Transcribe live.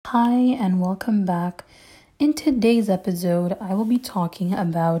Hi, and welcome back. In today's episode, I will be talking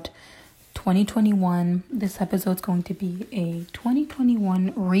about 2021. This episode is going to be a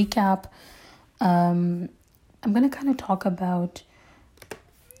 2021 recap. I'm going to kind of talk about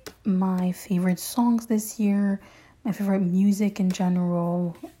my favorite songs this year, my favorite music in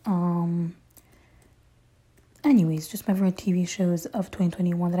general. Anyways, just my favorite TV shows of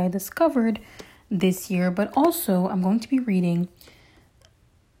 2021 that I discovered this year. But also, I'm going to be reading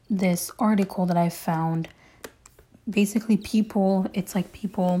this article that I found. Basically, people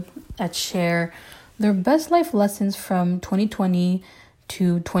that share their best life lessons from 2020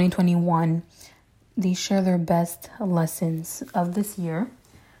 to 2021. They share their best lessons of this year,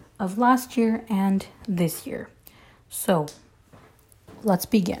 of last year, and this year. So, let's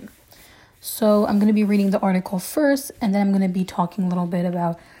begin. So, I'm going to be reading the article first, and then I'm going to be talking a little bit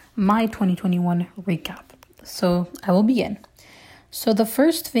about my 2021 recap. So, I will begin. So the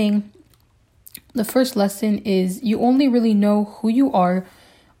first lesson is you only really know who you are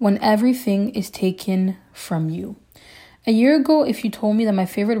when everything is taken from you. A year ago, if you told me that my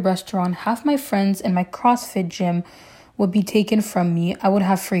favorite restaurant, half my friends, and my CrossFit gym would be taken from me, I would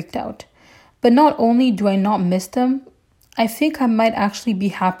have freaked out. But not only do I not miss them, I think I might actually be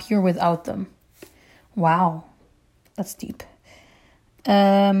happier without them. Wow, that's deep.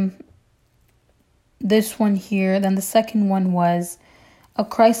 This one here, then the second one was, a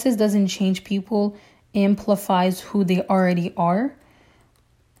crisis doesn't change people, it amplifies who they already are.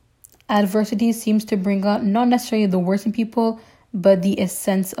 Adversity seems to bring out not necessarily the worst in people, but the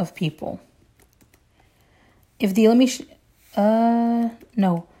essence of people.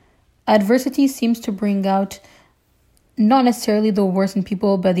 Adversity seems to bring out not necessarily the worst in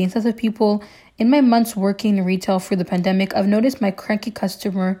people, but the essence of people. In my months working in retail through the pandemic, I've noticed my cranky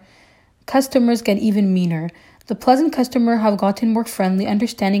customers get even meaner. The pleasant customer have gotten more friendly,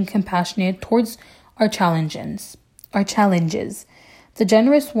 understanding, compassionate towards our challenges. The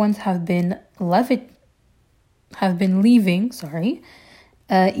generous ones have been leaving,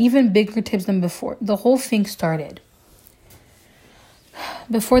 even bigger tips than before. Before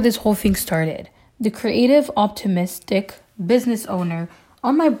this whole thing started, the creative, optimistic business owner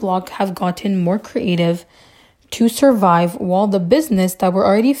on my blog have gotten more creative to survive, while the business that were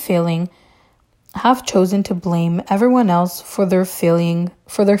already failing have chosen to blame everyone else for their failing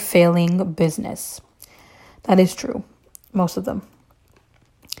business. That is true. Most of them.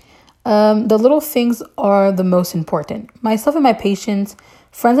 The little things are the most important. Myself and my patients,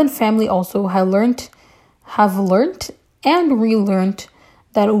 friends and family also have learned and relearned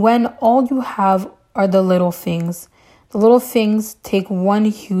that when all you have are the little things take one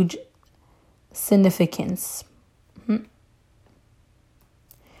huge significance.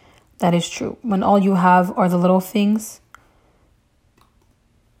 That is true. When all you have are the little things,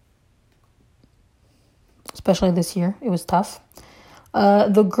 especially this year, it was tough.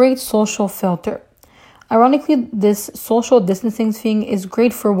 The great social filter. Ironically, this social distancing thing is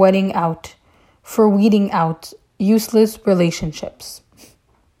great for weeding out useless relationships.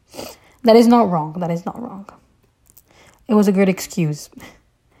 That is not wrong. It was a good excuse.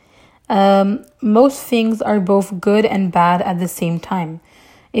 Most things are both good and bad at the same time.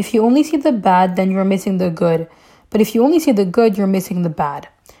 If you only see the bad, then you're missing the good. But if you only see the good, you're missing the bad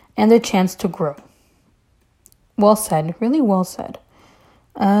and the chance to grow. Well said. Really well said.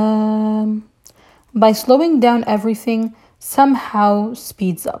 By slowing down, everything somehow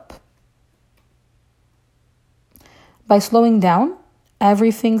speeds up.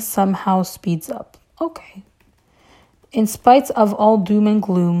 Okay. In spite of all doom and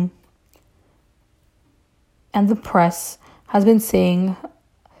gloom, and the press has been saying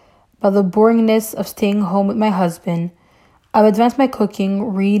about the boringness of staying home with my husband, I've advanced my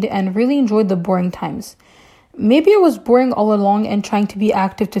cooking, read, and really enjoyed the boring times. Maybe I was boring all along and trying to be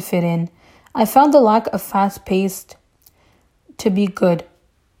active to fit in. I found the lack of fast-paced to be good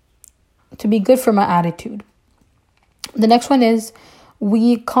for my attitude. The next one is,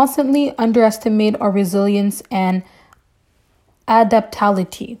 we constantly underestimate our resilience and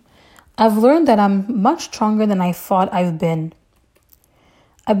adaptability. I've learned that I'm much stronger than I thought I've been.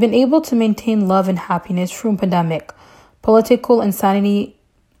 I've been able to maintain love and happiness through a pandemic, political insanity,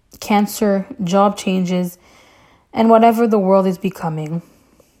 cancer, job changes, and whatever the world is becoming.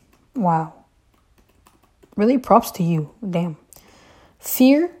 Wow. Really props to you. Damn.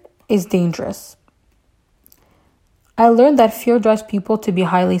 Fear is dangerous. I learned that fear drives people to be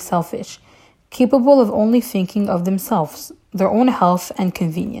highly selfish, capable of only thinking of themselves, their own health and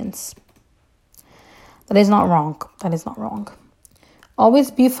convenience. That is not wrong.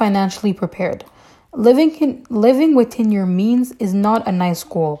 Always be financially prepared. Living within your means is not a nice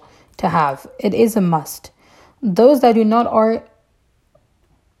goal to have. It is a must. Those that do not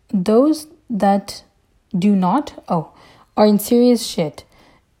are in serious shit,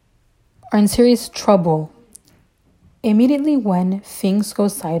 are in serious trouble immediately when things go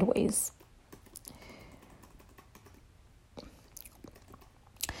sideways.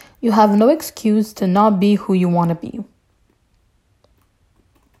 You have no excuse to not be who you want to be.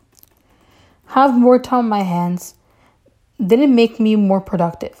 Have more time on my hands didn't make me more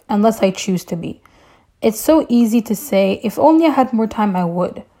productive unless I choose to be. It's so easy to say, if only I had more time, I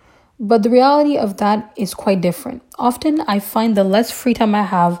would. But the reality of that is quite different. Often I find the less free time I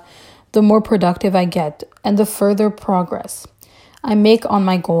have, the more productive I get and the further progress I make on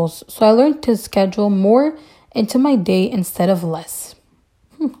my goals. So I learned to schedule more into my day instead of less.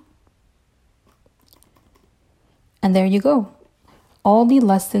 And there you go. All the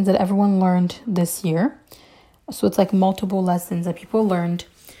lessons that everyone learned this year. So it's like multiple lessons that people learned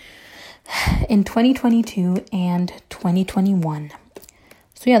in 2022 and 2021.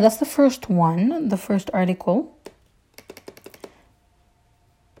 So yeah, that's the first one, the first article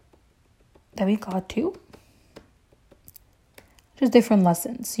that we got to. Just different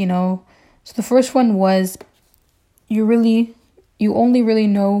lessons, you know. So the first one was you only really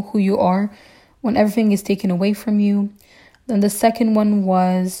know who you are when everything is taken away from you. Then the second one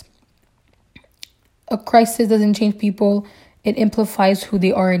was a crisis doesn't change people, it amplifies who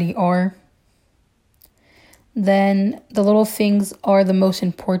they already are. Then the little things are the most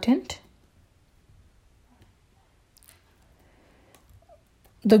important.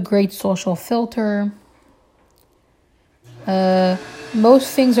 The great social filter.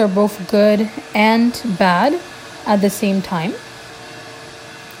 Most things are both good and bad at the same time.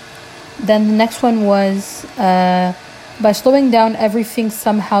 Then the next one was by slowing down, everything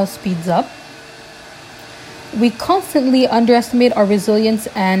somehow speeds up. We constantly underestimate our resilience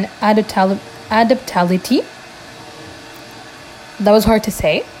and adaptability. That was hard to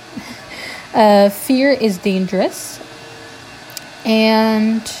say. Fear is dangerous.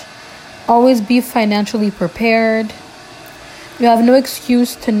 And always be financially prepared. You have no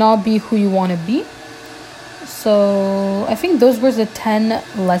excuse to not be who you want to be. So I think those were the 10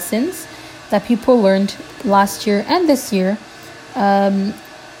 lessons that people learned last year and this year.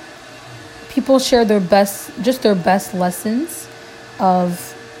 People share their best lessons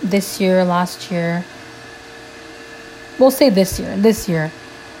of this year, last year. We'll say this year.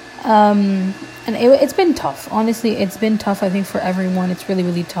 And it's been tough. Honestly, it's been tough, I think, for everyone. It's really,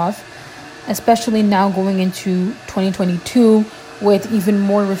 really tough. Especially now going into 2022 with even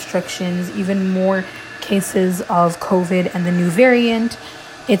more restrictions, even more cases of COVID and the new variant.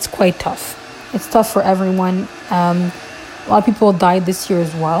 It's quite tough. It's tough for everyone. A lot of people died this year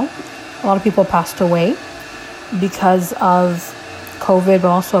as well. A lot of people passed away because of COVID, but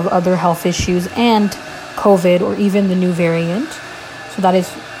also of other health issues and COVID or even the new variant. So that is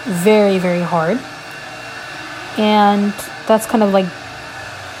very, very hard. And that's kind of like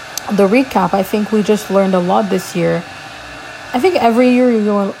the recap. I think we just learned a lot this year. I think every year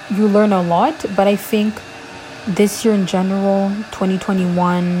you learn a lot, but I think this year in general,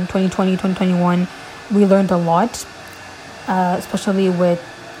 2021, we learned a lot, especially with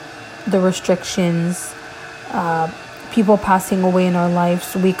the restrictions, people passing away in our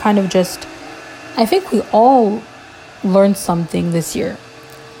lives. We kind of just, I think we all learned something this year.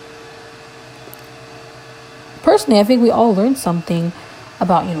 Personally, I think we all learned something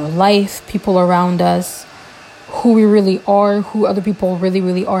about, life, people around us, who we really are, who other people really,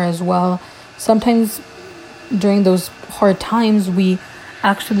 really are as well. Sometimes during those hard times, we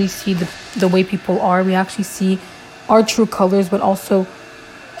actually see the way people are. We actually see our true colors, but also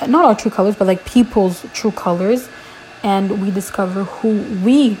not our true colors, but like people's true colors. And we discover who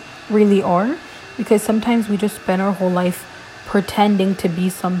we really are, because sometimes we just spend our whole life pretending to be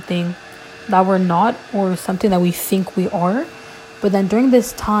something that we're not, or something that we think we are. But then during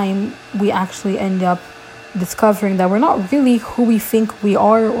this time, we actually end up discovering that we're not really who we think we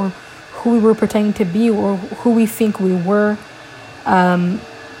are, or who we were pretending to be, or who we think we were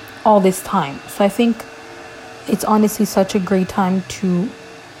all this time. So I think it's honestly such a great time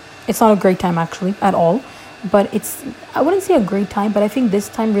it's not a great time actually at all, but I wouldn't say a great time, but I think this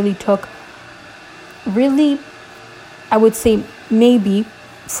time really I would say maybe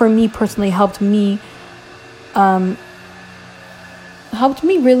for me personally helped me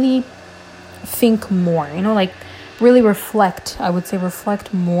really think more, like really reflect. I would say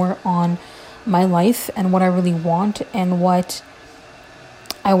reflect more on my life and what I really want and what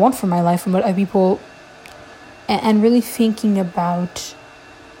I want for my life and what other people, and really thinking about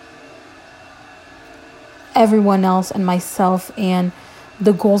everyone else and myself and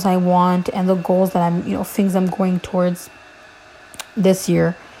the goals I want and the goals that things I'm going towards this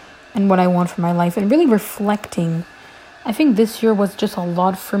year and what I want for my life, and really reflecting. I think this year was just a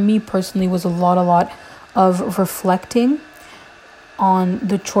lot for me personally, was a lot of reflecting on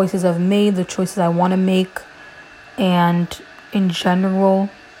the choices I've made, the choices I want to make, and in general,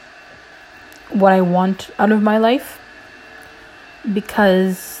 what I want out of my life.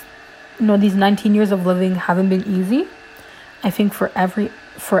 Because, these 19 years of living haven't been easy. I think for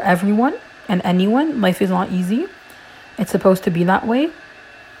everyone and anyone, life is not easy. It's supposed to be that way.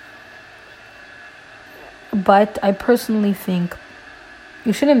 But I personally think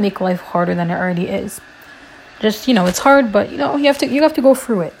you shouldn't make life harder than it already is. Just, it's hard, but you have to go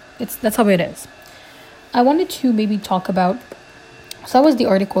through it. That's how it is. I wanted to maybe talk about, so that was the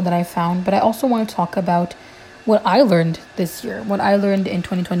article that I found, but I also want to talk about what I learned this year, what I learned in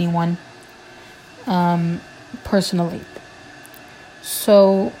 2021, personally.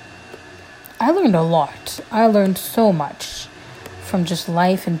 So I learned a lot. I learned so much from just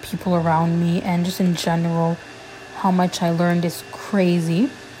life and people around me, and just in general, how much I learned is crazy.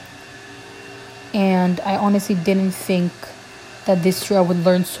 And I honestly didn't think that this year I would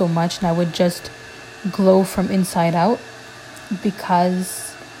learn so much and I would just glow from inside out,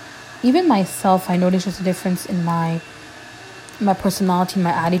 because even myself, I noticed just a difference in my personality,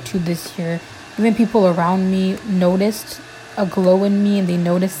 my attitude this year. Even people around me noticed a glow in me, and they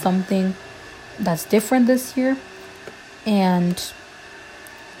noticed something that's different this year. And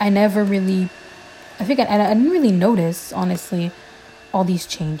I didn't really notice, honestly, all these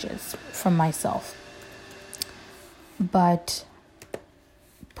changes from myself. But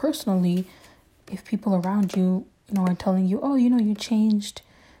personally, if people around you, are telling you, oh, you changed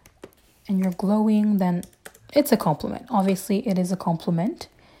and you're glowing, then it's a compliment. Obviously, it is a compliment.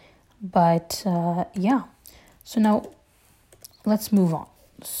 But yeah. So now let's move on.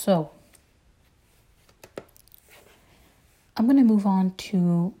 So I'm going to move on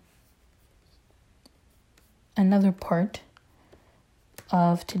to another part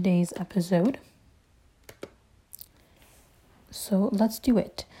of today's episode. So let's do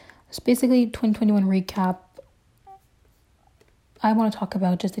it. It's basically 2021 recap. I want to talk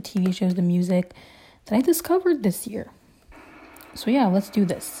about just the TV shows, the music that I discovered this year. So yeah, let's do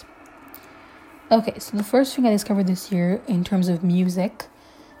this. Okay, so the first thing I discovered this year in terms of music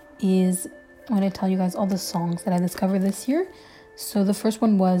is, I'm going to tell you guys all the songs that I discovered this year. So the first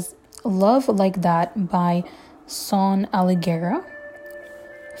one was Love Like That by Son Aligera,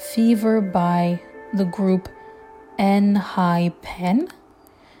 Fever by the group N-Hypen,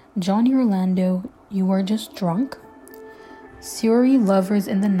 Johnny Orlando, You Were Just Drunk, Suri, Lovers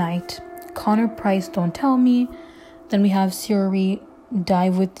in the Night, Connor Price, Don't Tell Me. Then we have Suri,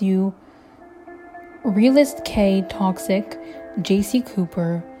 Dive With You, Realist K, Toxic, JC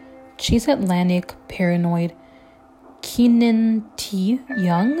Cooper, Chase Atlantic, Paranoid, Keenan T,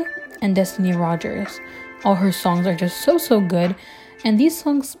 Young, and Destiny Rogers. All her songs are just so good. And these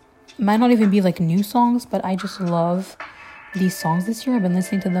songs might not even be like new songs, but I just love these songs this year. I've been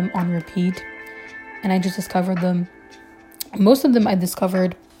listening to them on repeat, and I just discovered them. Most of them I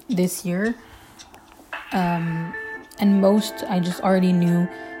discovered this year, and most I just already knew,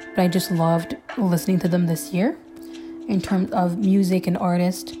 but I just loved listening to them this year in terms of music and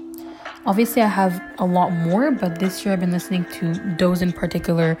artist. Obviously, I have a lot more, but this year I've been listening to those in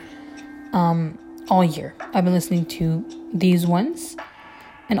particular all year. I've been listening to these ones.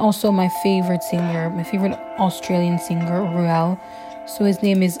 And also my favorite singer, my favorite Australian singer, Ruel. So his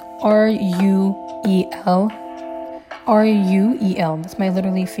name is R-U-E-L. R-U-E-L. That's my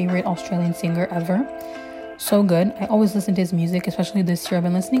literally favorite Australian singer ever. So good. I always listen to his music, especially this year. I've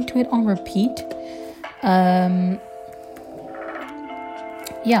been listening to it on repeat.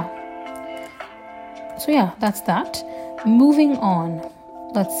 Yeah. So yeah, that's that. Moving on.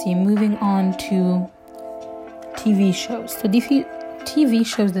 Let's see. Moving on to TV shows. So TV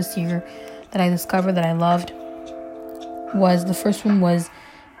shows this year that I discovered that I loved was, the first one was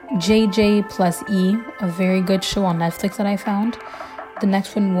JJ plus E, a very good show on Netflix that I found. The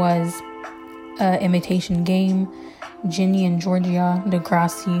next one was Imitation Game, Ginny and Georgia,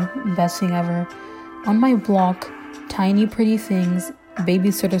 Degrassi, best thing ever. On My Block, Tiny Pretty Things,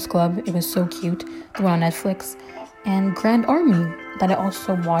 Babysitter's Club, it was so cute, the one on Netflix, and Grand Army that I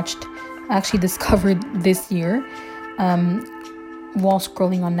also watched, I actually discovered this year while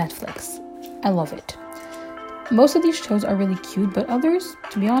scrolling on Netflix. I love it. Most of these shows are really cute, but others,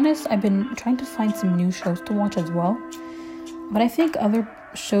 to be honest, I've been trying to find some new shows to watch as well. But I think other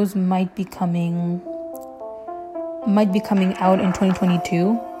shows might be coming out in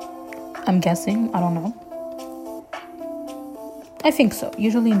 2022. I'm guessing. I don't know. I think so.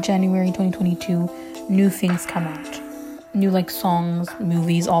 Usually in January 2022, new things come out. New like songs,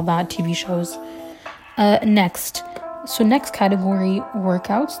 movies, all that, TV shows. Next category,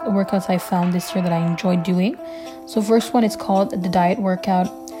 workouts. The workouts I found this year that I enjoyed doing. So first one is called the diet workout.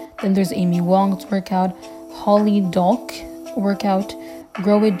 Then there's Amy Wong's workout, Holly Dolk workout,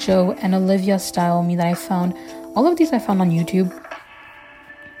 Grow It Joe, and Olivia Style Me that I found. All of these I found on YouTube.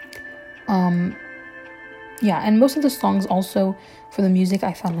 Yeah, and most of the songs also for the music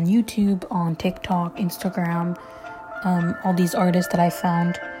I found on YouTube, on TikTok, Instagram, all these artists that I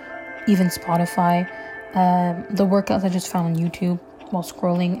found, even Spotify. The workouts I just found on YouTube while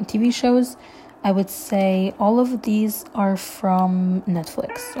scrolling. TV shows, I would say all of these are from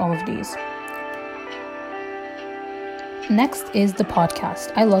Netflix, all of these. Next is the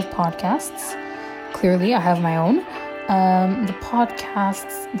podcast. I love podcasts. Clearly, I have my own. The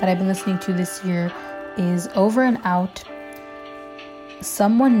podcasts that I've been listening to this year is Over and Out,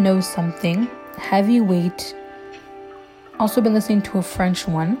 Someone Knows Something, Heavyweight. Also been listening to a French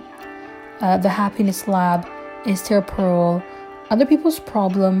one, The Happiness Lab, Esther Perel, Other People's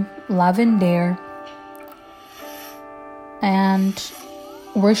Problem, Lavender, and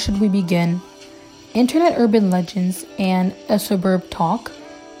Where Should We Begin? Internet Urban Legends and A Suburb Talk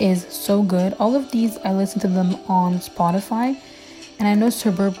is so good. All of these, I listen to them on Spotify, and I know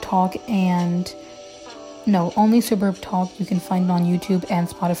only Suburb Talk you can find on YouTube and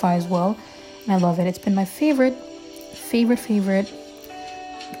Spotify as well, and I love it. It's been my favorite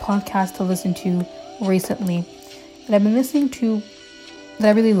podcast to listen to recently that I've been listening to that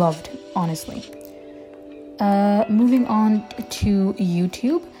I really loved, honestly. Moving on to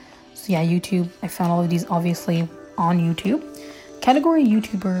YouTube. So yeah, YouTube, I found all of these obviously on YouTube. Category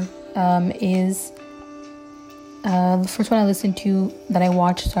YouTuber is the first one I listened to that I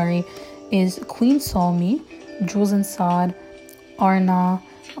watched, is Queen Salmi, Jules and Saad, Arna,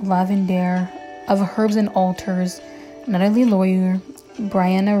 Lavender, Of Herbs and Altars, Natalie Lawyer,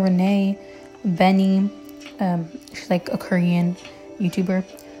 Brianna Renee, Benny, she's like a Korean YouTuber,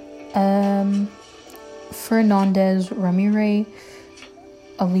 Fernandez Ramirez,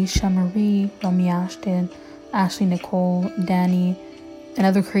 Alicia Marie, Romy Ashton, Ashley Nicole, Danny,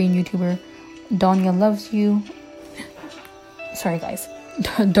 another Korean YouTuber, Donya Loves You, sorry guys,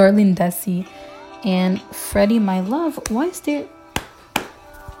 Darlene Desi, and Freddie My Love. Why is there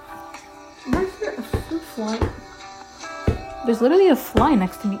a fruit fly? There's literally a fly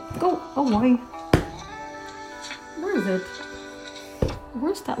next to me. Go away. Where is it?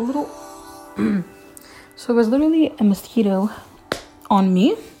 Where's that little... So there's literally a mosquito on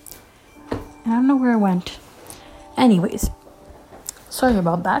me, and I don't know where it went. Anyways, sorry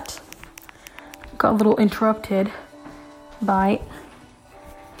about that. Got a little interrupted by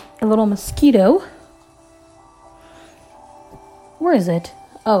a little mosquito. Where is it?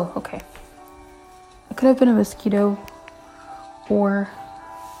 Oh, okay. It could have been a mosquito or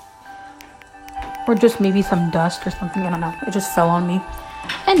just maybe some dust or something. I don't know. It just fell on me.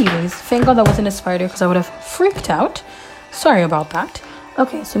 Anyways, thank God that wasn't a spider because I would have freaked out. Sorry about that.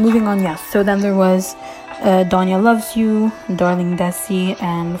 Okay, so moving on. Yes. So then there was Donya Loves You, Darling Desi,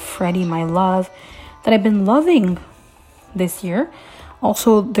 and Freddie My Love that I've been loving this year.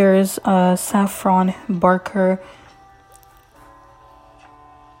 Also, there's Saffron Barker,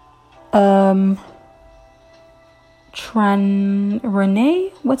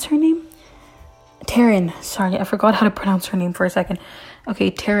 Renee, what's her name? Taryn, sorry, I forgot how to pronounce her name for a second.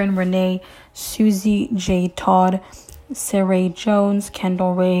 Okay, Taryn Renee, Susie J. Todd, Saray Jones,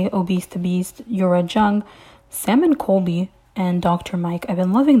 Kendall Ray, Obese the Beast, Yura Jung, Sam and Colby, and Dr. Mike. I've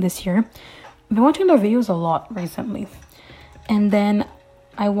been loving this year. I've been watching their videos a lot recently. And then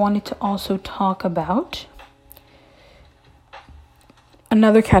I wanted to also talk about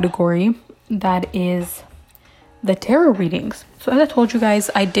another category that is the tarot readings. So as I told you guys,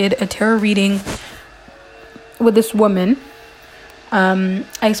 I did a tarot reading with this woman. I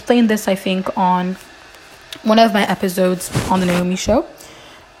explained this, I think, on one of my episodes on the Naomi Show.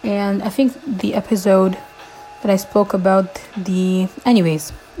 And I think the episode that I spoke about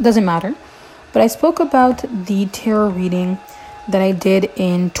anyways, doesn't matter. But I spoke about the tarot reading that I did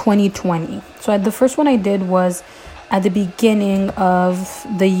in 2020. So the first one I did was at the beginning of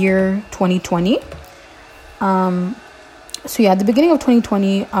the year 2020. So yeah, at the beginning of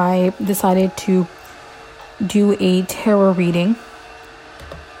 2020, I decided to do a tarot reading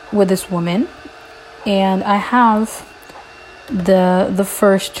with this woman, and I have the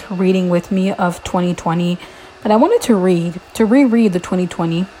first reading with me of 2020 that I wanted to reread the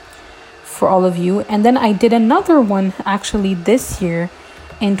 2020 for all of you. And then I did another one actually this year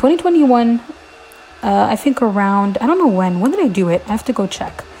in 2021. I think around, I don't know when did I do it? I have to go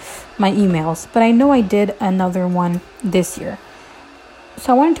check my emails, but I know I did another one this year.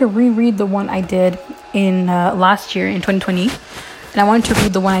 So I wanted to reread the one I did in last year in 2020, and I wanted to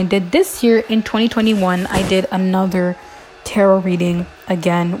read the one I did this year in 2021. I did another tarot reading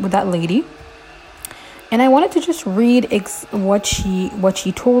again with that lady, and I wanted to just read what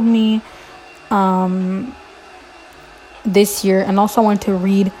she told me this year, and also I wanted to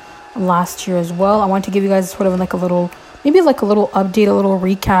read last year as well. I wanted to give you guys sort of like a little update, a little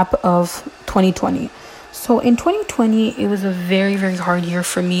recap of 2020. So in 2020, it was a very, very hard year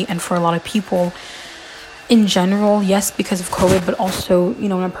for me and for a lot of people in general. Yes, because of COVID, but also, in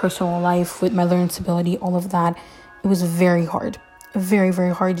my personal life with my learning disability, all of that. It was very hard. A very,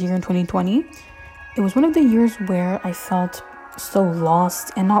 very hard year in 2020. It was one of the years where I felt so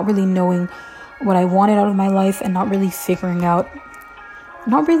lost and not really knowing what I wanted out of my life, and not really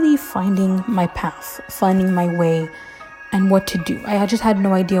finding my path, finding my way and what to do. I just had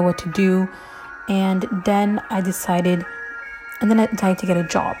no idea what to do. And then I decided to get a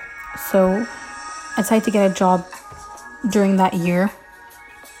job. So I decided to get a job during that year.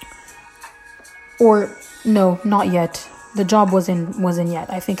 Or no, not yet. The job wasn't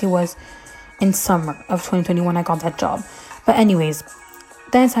yet. I think it was in summer of 2021 I got that job. But anyways,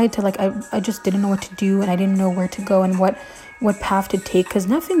 then I decided to I just didn't know what to do, and I didn't know where to go and what path to take, because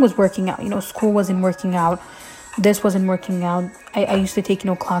nothing was working out. School wasn't working out. This wasn't working out. I used to take,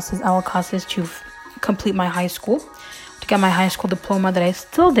 our classes to complete my high school, to get my high school diploma that I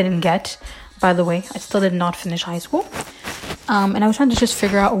still didn't get, by the way. I still did not finish high school. And I was trying to just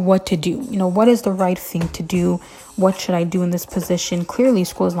figure out what to do. What is the right thing to do? What should I do in this position? Clearly,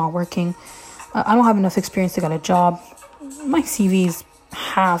 school is not working. I don't have enough experience to get a job. My CV is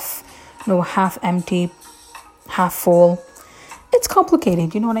half empty, half full. It's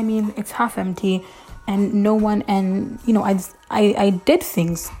complicated, you know what I mean? It's half empty, and I did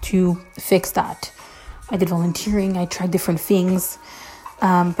things to fix that. I did volunteering, I tried different things,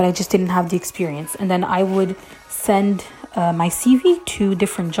 but I just didn't have the experience. And then I would send my CV to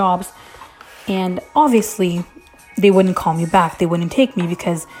different jobs, and obviously they wouldn't call me back. They wouldn't take me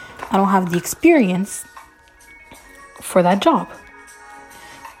because I don't have the experience for that job.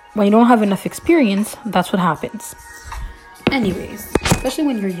 When you don't have enough experience, that's what happens. Anyways, especially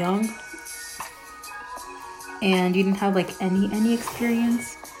when you're young and you didn't have any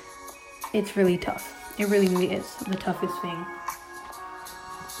experience, it's really tough. It really, really is the toughest thing.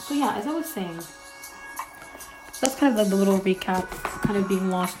 So yeah, as I was saying, that's kind of the little recap, kind of being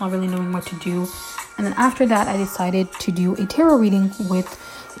lost, not really knowing what to do. And then after that, I decided to do a tarot reading with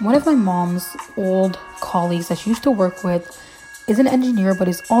one of my mom's old colleagues that she used to work with. Is an engineer, but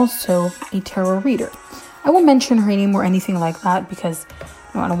is also a tarot reader. I won't mention her name or anything like that because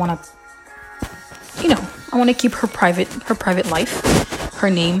I don't want to, I want to keep her private life, her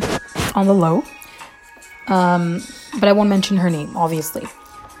name on the low. But I won't mention her name, obviously,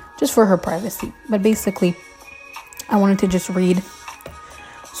 just for her privacy. But basically, I wanted to just read.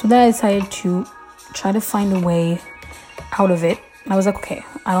 So then I decided to try to find a way out of it. I was like, okay,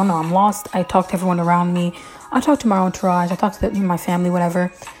 I don't know, I'm lost. I talked to everyone around me. I talked to my entourage. I talked to my family,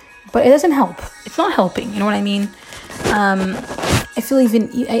 whatever. But it doesn't help. It's not helping. You know what I mean? I feel I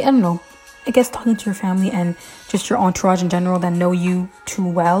don't know. I guess talking to your family and just your entourage in general that know you too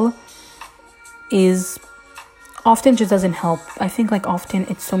well is often just doesn't help. I think often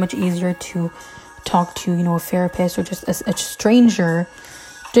it's so much easier to talk to, a therapist or just a stranger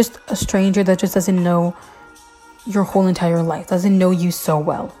that just doesn't know your whole entire life, doesn't know you so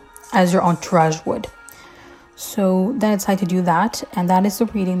well as your entourage would. So then I decided to do that, and that is the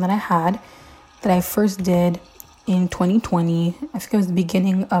reading that I first did in 2020. I think it was the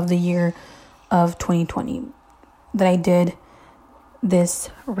beginning of the year of 2020 that I did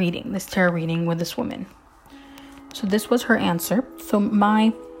this tarot reading with this woman. So this was her answer. So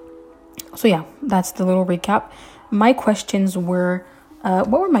yeah, that's the little recap. My questions were, what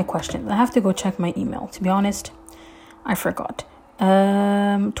were my questions? I have to go check my email. To be honest, I forgot.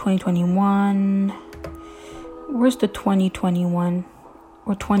 2021. Where's the 2021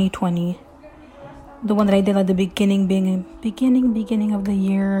 or 2020? The one that I did at the beginning of the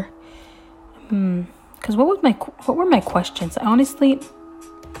year. Because what were my questions? I honestly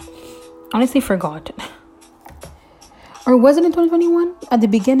forgot. Or was it in 2021 at the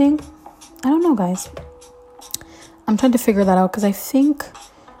beginning? I don't know, guys. I'm trying to figure that out because I think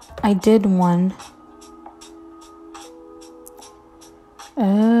I did one.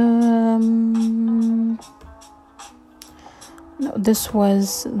 No, this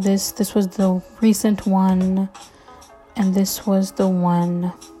was the recent one, and this was the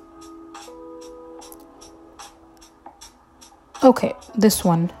one Okay, this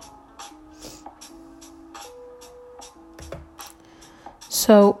one.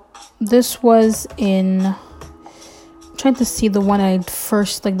 So this was in, I'm trying to see the one I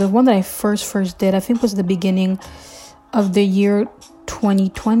first, like the one that I first did, I think was the beginning of the year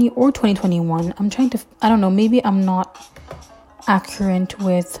 2020 or 2021. I'm trying to, I don't know, maybe I'm not accurate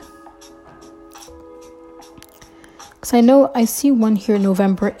with, because I know I see one here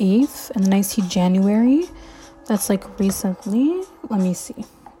November 8th, and then I see January. That's like recently. Let me see.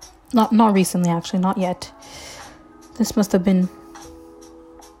 Not recently, actually, not yet. This must have been,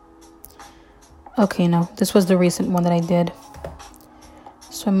 okay, no, this was the recent one that I did.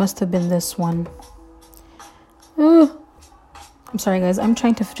 So it must have been this one. I'm sorry, guys. I'm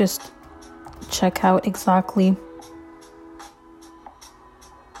trying to just check out exactly.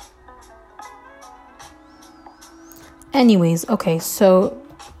 Anyways, okay, so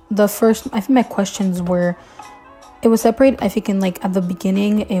the first, I think my questions were, it was separate. I think in like at the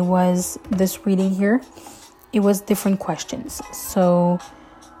beginning, it was this reading here. It was different questions. So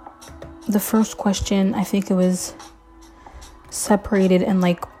the first question, I think it was separated in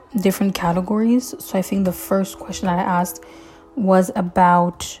like different categories. So I think the first question that I asked was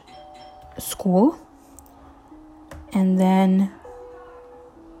about school. And then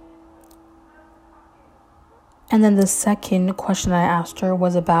the second question I asked her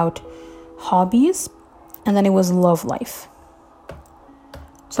was about hobbies. And then it was love life.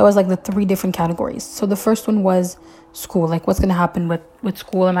 So it was like the three different categories. So the first one was school. Like, what's going to happen with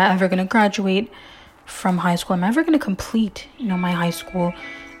school? Am I ever going to graduate from high school? Am I ever going to complete, my high school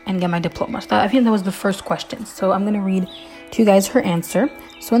and get my diploma? So I think that was the first question. So I'm going to read to you guys her answer.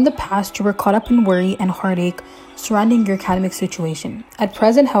 So in the past, you were caught up in worry and heartache surrounding your academic situation. At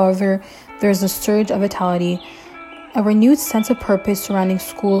present, however, there's a surge of vitality, a renewed sense of purpose surrounding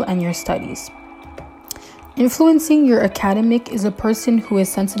school and your studies. Influencing your academic is a person who is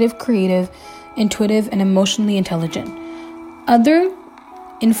sensitive, creative, intuitive, and emotionally intelligent. Other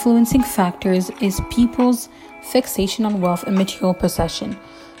influencing factors is people's fixation on wealth and material possession.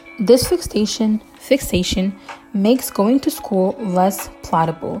 This fixation makes going to school less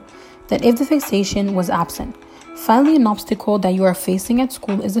palatable than if the fixation was absent. Finally, an obstacle that you are facing at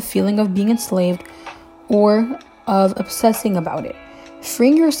school is a feeling of being enslaved or of obsessing about it.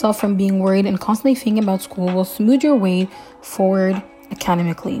 Freeing yourself from being worried and constantly thinking about school will smooth your way forward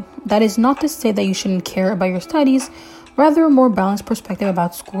academically. That is not to say that you shouldn't care about your studies. Rather, a more balanced perspective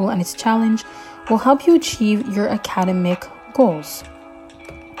about school and its challenge will help you achieve your academic goals.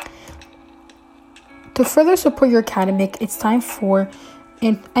 To further support your academic, it's time for,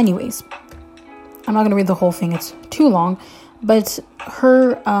 anyways, I'm not going to read the whole thing. It's too long, but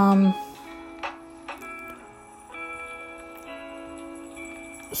her,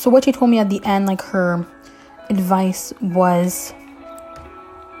 so what she told me at the end, like her advice was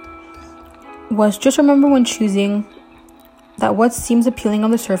just remember when choosing that what seems appealing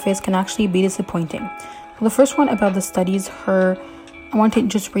on the surface can actually be disappointing. So the first one about the studies, I want to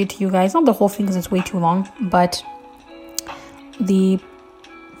just read to you guys, not the whole thing because it's way too long, but the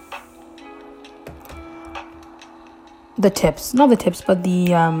tips, not the tips, but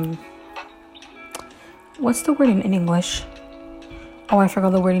the, what's the word in English? Oh, I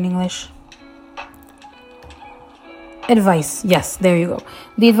forgot the word in English. Advice. Yes, there you go.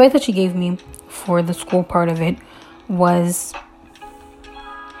 The advice that she gave me for the school part of it was,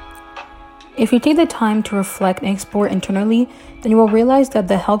 if you take the time to reflect and explore internally, then you will realize that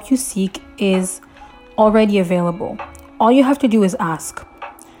the help you seek is already available. All you have to do is ask.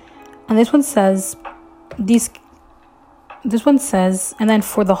 And this one says, and then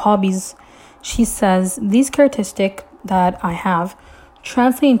for the hobbies, she says, these characteristics that I have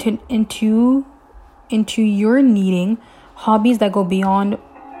translate into your needing hobbies that go beyond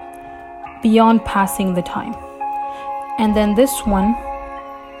passing the time. And then this one,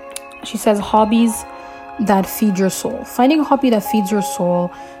 she says, hobbies that feed your soul. Finding a hobby that feeds your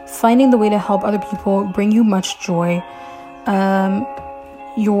soul, finding the way to help other people bring you much joy.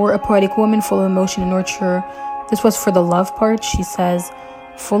 You're a poetic woman full of emotion and nurture. This was for the love part. She says,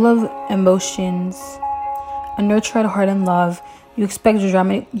 full of emotions, a nurtured heart and love. You expect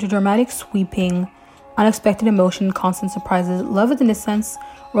dramatic sweeping, unexpected emotion, constant surprises. Love is, in a sense,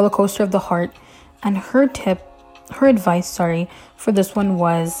 roller coaster of the heart. And her advice, for this one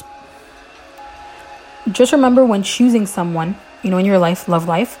was, just remember when choosing someone, in your life, love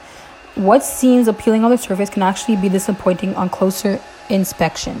life, what seems appealing on the surface can actually be disappointing on closer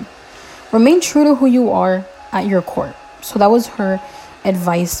inspection. Remain true to who you are at your core. So that was her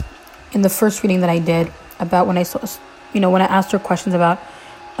advice in the first reading that I did about when I saw, when I asked her questions about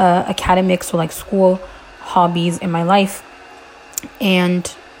academics, so like school, hobbies in my life.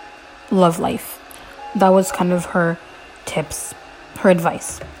 and love life. That was kind of her tips, her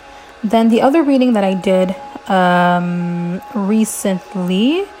advice. Then the other reading that I did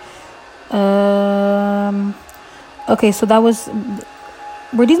recently, okay, so that was,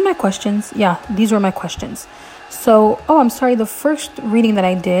 were these my questions? Yeah, these were my questions. So, I'm sorry, the first reading that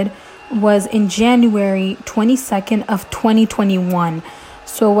I did was in January 22nd of 2021.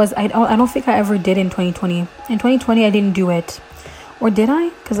 So it was, I don't think I ever did in 2020. In 2020, I didn't do it. Or did I?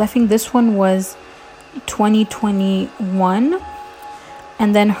 Because I think this one was 2021.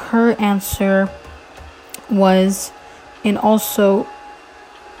 And then her answer was in also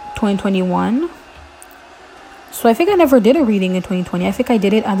 2021. So I think I never did a reading in 2020. I think I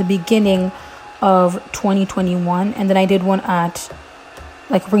did it at the beginning of 2021. And then I did one at,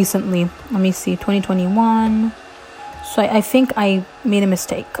 like, recently. Let me see, 2021. So I think I made a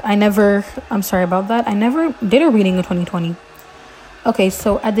mistake. I'm sorry about that. I never did a reading in 2020. Okay,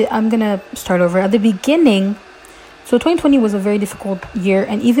 so I'm going to start over. At the beginning, so 2020 was a very difficult year,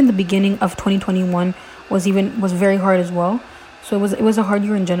 and even the beginning of 2021 was very hard as well. So it was a hard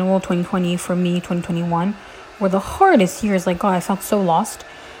year in general, 2020 for me, 2021 were the hardest years. Like, God, I felt so lost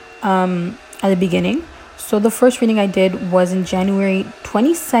at the beginning. So the first reading I did was in January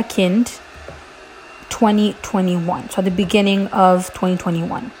 22nd, 2021. So at the beginning of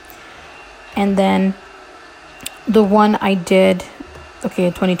 2021. And then the one I did,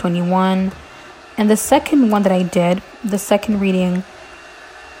 2021. And the second one that I did, the second reading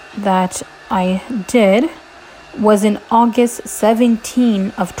that I did was in August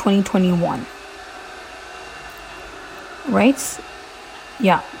 17 of 2021. Right?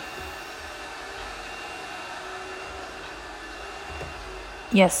 Yeah.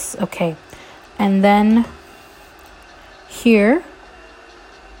 Yes, okay. And then here,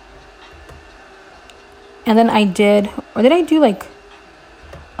 and then I did, or did I do like,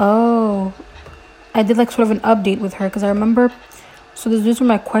 I did like sort of an update with her, because I remember, so these were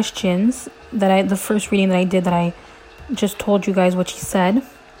my questions the first reading that I did, that I just told you guys what she said.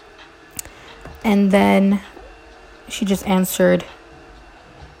 And then she just answered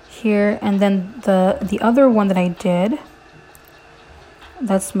here. And then the other one that I did,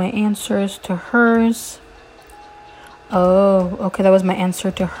 that's my answers to hers. Oh, okay, that was my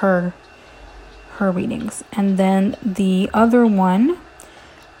answer to her readings. And then the other one,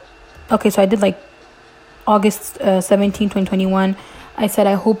 okay, so I did like August 17, 2021. I said,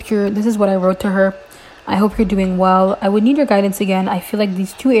 this is what I wrote to her. I hope you're doing well. I would need your guidance again. I feel like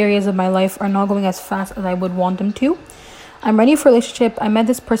these two areas of my life are not going as fast as I would want them to. I'm ready for a relationship. I met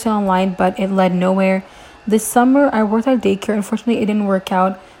this person online, but it led nowhere. This summer, I worked at daycare. Unfortunately, it didn't work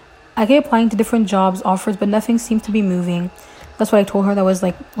out. I kept applying to different jobs, offers, but nothing seemed to be moving. That's what I told her. That was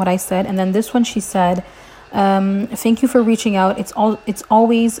like what I said. And then this one, she said, thank you for reaching out. It's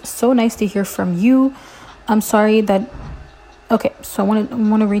always so nice to hear from you. I'm sorry that... Okay, so I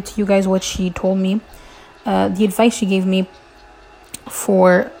want to read to you guys what she told me. The advice she gave me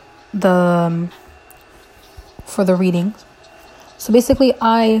for the reading. So basically,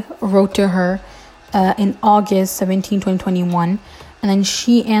 I wrote to her in August 17, 2021, and then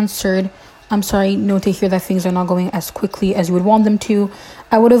she answered, I'm sorry, no, to hear that things are not going as quickly as you would want them to.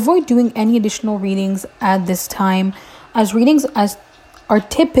 I would avoid doing any additional readings at this time, as readings are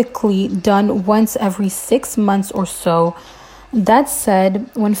typically done once every 6 months or so. That said,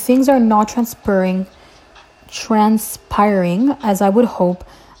 when things are not transpiring as I would hope,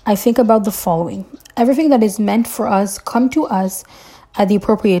 I think about the following. Everything that is meant for us come to us at the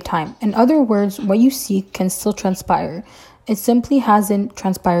appropriate time. In other words, what you seek can still transpire. It simply hasn't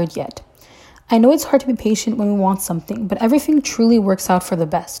transpired yet. I know it's hard to be patient when we want something, but everything truly works out for the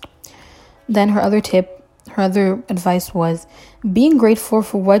best. Then her other advice was being grateful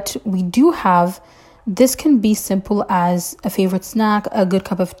for what we do have. This can be simple as a favorite snack, a good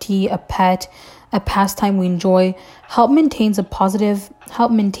cup of tea, a pet, a pastime we enjoy. Help maintain a positive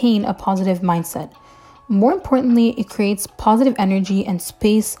mindset. More importantly, it creates positive energy and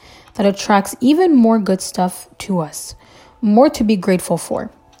space that attracts even more good stuff to us, more to be grateful for.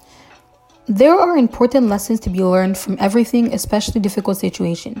 There are important lessons to be learned from everything, especially difficult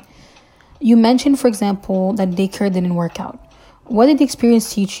situation. You mentioned, for example, that daycare didn't work out. What did the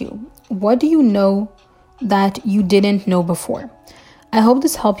experience teach you? What do you know that you didn't know before? I hope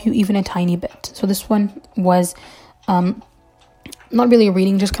this helped you even a tiny bit. So this one was not really a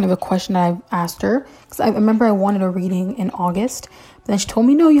reading, just kind of a question that I asked her. Because I remember I wanted a reading in August. But then she told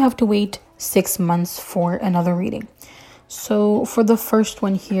me, no, you have to wait 6 months for another reading. So for the first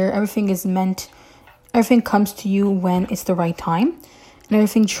one here, everything comes to you when it's the right time. And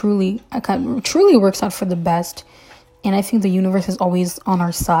everything truly works out for the best And I think the universe is always on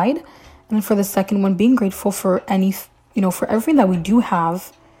our side. And then for the second one, being grateful for for everything that we do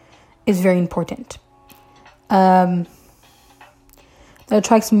have is very important. That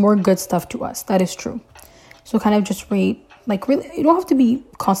attracts more good stuff to us. That is true. So kind of just really, you don't have to be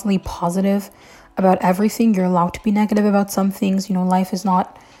constantly positive about everything. You're allowed to be negative about some things. Life is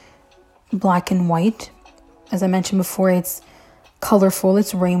not black and white. As I mentioned before, it's colorful.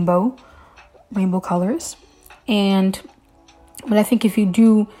 It's rainbow colors. But I think if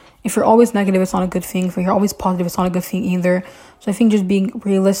you're always negative, it's not a good thing. If you're always positive, it's not a good thing either. So I think just being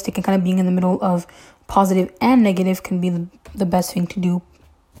realistic and kind of being in the middle of positive and negative can be the best thing to do.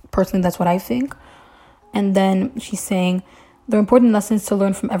 Personally, that's what I think. And then she's saying there are important lessons to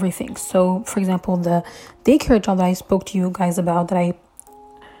learn from everything. So, for example, the daycare job that I spoke to you guys about, that I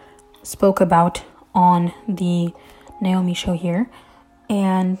spoke about on the Naomi show here.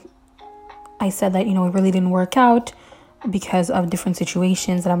 And I said that, it really didn't work out because of different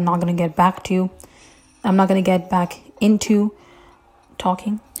situations that I'm not going to get back to. I'm not going to get back into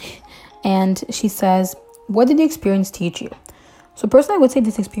talking. And she says, what did the experience teach you? So personally, I would say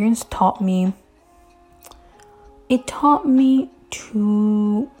this experience taught me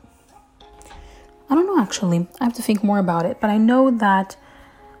to, I don't know, actually. I have to think more about it. But I know that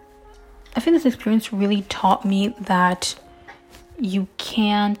I think this experience really taught me that you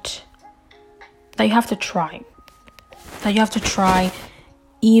have to try. That you have to try,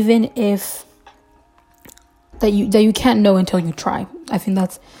 even if that you can't know until you try. I think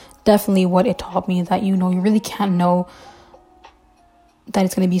that's definitely what it taught me, that you really can't know that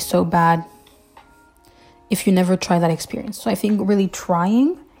it's going to be so bad if you never try that experience. So I think really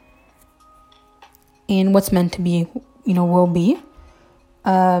trying and what's meant to be, will be.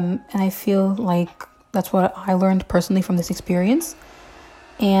 And I feel like that's what I learned personally from this experience.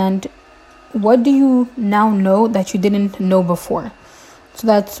 And what do you now know that you didn't know before? So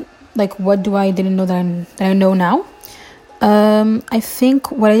that's what do I didn't know that I know now? I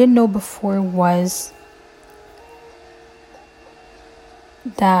think what I didn't know before was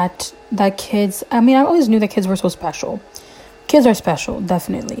that kids, I always knew that kids were so special. Kids are special,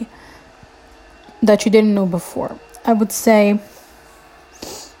 definitely. That you didn't know before. I would say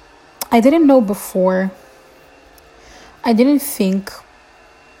I didn't know before. I didn't think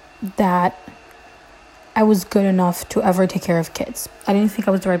that I was good enough to ever take care of kids. I didn't think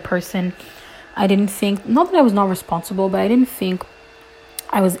I was the right person. I didn't think, not that I was not responsible, but I didn't think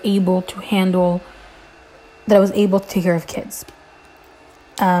I was able to take care of kids.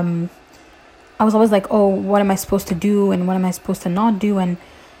 I was always like, oh, what am I supposed to do? And what am I supposed to not do? And,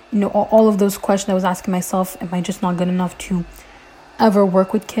 all of those questions I was asking myself, am I just not good enough to ever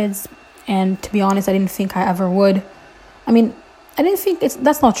work with kids? And to be honest, I didn't think I ever would. I didn't think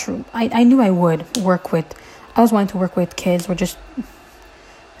that's not true. I knew I would I was wanting to work with kids or just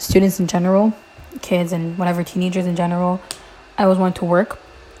students in general, kids and whatever, teenagers in general. I always wanted to work,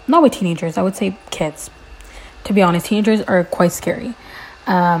 not with teenagers, I would say kids. To be honest, teenagers are quite scary.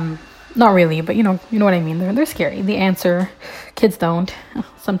 Not really, but you know what I mean. They're scary. They answer, kids don't.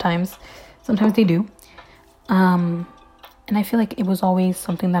 Sometimes they do. And I feel like it was always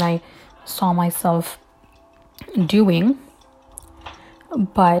something that I saw myself doing,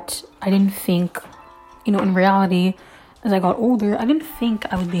 but I didn't think, in reality, as I got older, I didn't think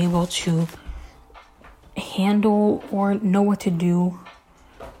I would be able to handle or know what to do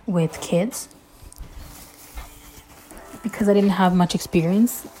with kids, because I didn't have much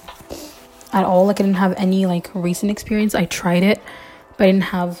experience at all. I didn't have any recent experience. I tried it, but I didn't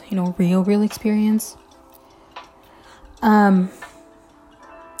have, real experience. So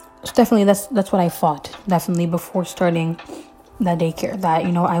definitely that's what I thought, definitely, before starting that daycare, that,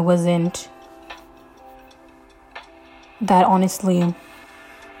 I wasn't, that honestly,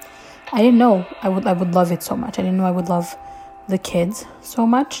 I didn't know I would love it so much. I didn't know I would love the kids so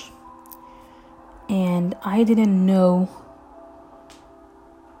much. And I didn't know,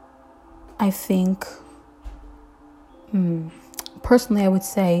 I think, personally, I would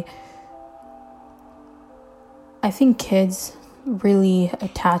say, I think kids really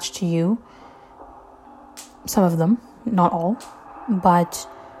attach to you. Some of them, not all. But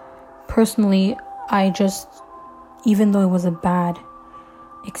personally, even though it was a bad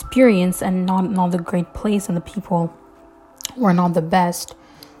experience and not a great place and the people were not the best,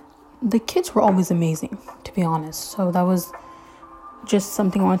 the kids were always amazing, to be honest. So that was just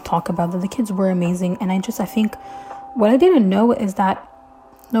something I want to talk about, that the kids were amazing. And I think what I didn't know is that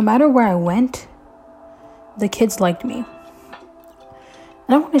no matter where I went, the kids liked me.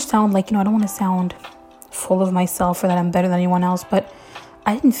 I don't want to sound I don't want to sound full of myself or that I'm better than anyone else, but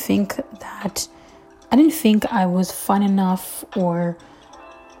I didn't think that I didn't think I was fun enough or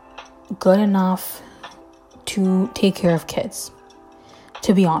good enough to take care of kids,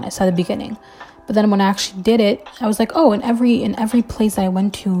 to be honest, at the beginning. But then when I actually did it, I was like, oh, in every place I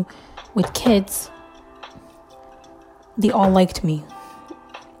went to with kids, they all liked me.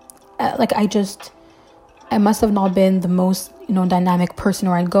 Like, I must have not been the most, dynamic person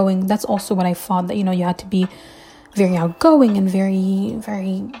or outgoing. That's also what I thought, that, you had to be very outgoing and very,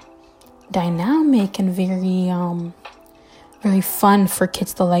 very dynamic and very, very fun for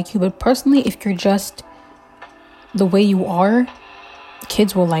kids to like you. But personally, if you're just the way you are,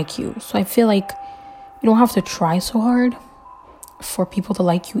 kids will like you. So I feel like you don't have to try so hard for people to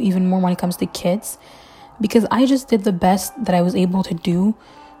like you even more when it comes to kids, because I just did the best that I was able to do.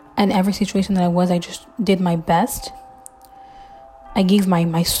 And every situation that I just did my best. I gave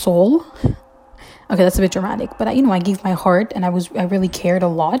my soul. Okay, that's a bit dramatic, but I gave my heart, and I really cared a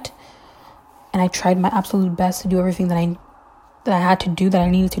lot, and I tried my absolute best to do everything that I had to do, that I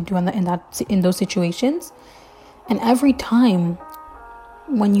needed to do in those situations. And every time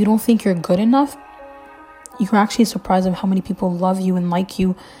when you don't think you're good enough, you're actually surprised of how many people love you and like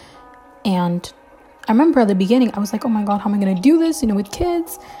you. And I remember at the beginning, I was like, oh my God, how am I going to do this, with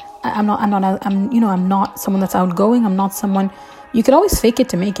kids? I'm not someone that's outgoing. I'm not someone, you could always fake it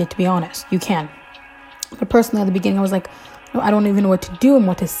to make it, to be honest. You can. But personally, at the beginning, I was like, no, I don't even know what to do and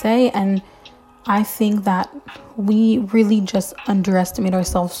what to say. And I think that we really just underestimate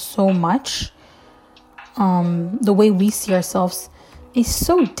ourselves so much. The way we see ourselves is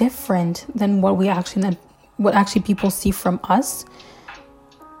so different than what actually people see from us.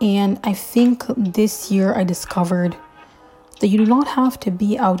 And I think this year I discovered that you do not have to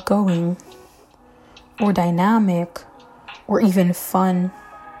be outgoing or dynamic or even fun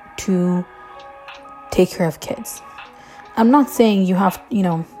to take care of kids. I'm not saying you have,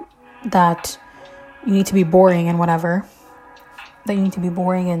 that you need to be boring and whatever, that you need to be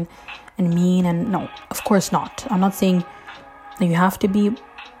boring and mean, and no, of course not. I'm not saying that you have to be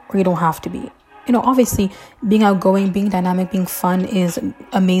or you don't have to be. Obviously being outgoing, being dynamic, being fun is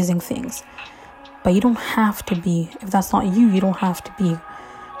amazing things. But you don't have to be. If that's not you, you don't have to be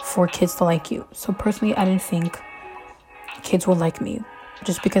for kids to like you. So personally, I didn't think kids would like me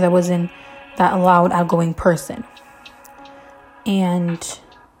just because I wasn't that loud, outgoing person. And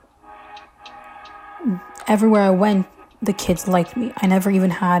everywhere I went, the kids liked me. I didn't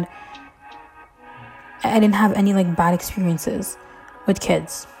have any bad experiences with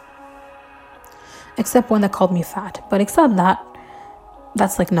kids. Except one that called me fat. But except that,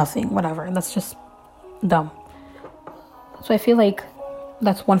 that's nothing, whatever. That's just dumb. So I feel like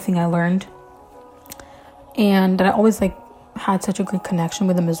that's one thing I learned. And that I always had such a great connection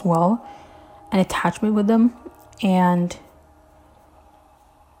with them as well. An attachment with them. And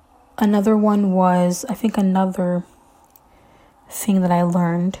another one was, I think another thing that I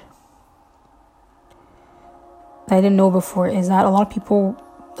learned that I didn't know before is that a lot of people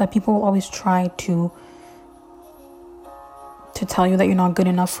will always try to tell you that you're not good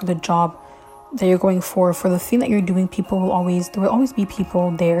enough for the job that you're going for the thing that you're doing. There will always be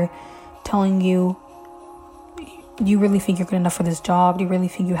people there telling you, do you really think you're good enough for this job? Do you really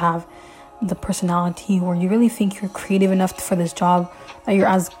think you have the personality, or you really think you're creative enough for this job, that you're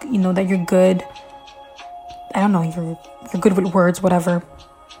that you're good? I don't know, you're good with words, whatever.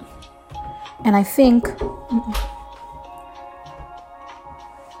 And I think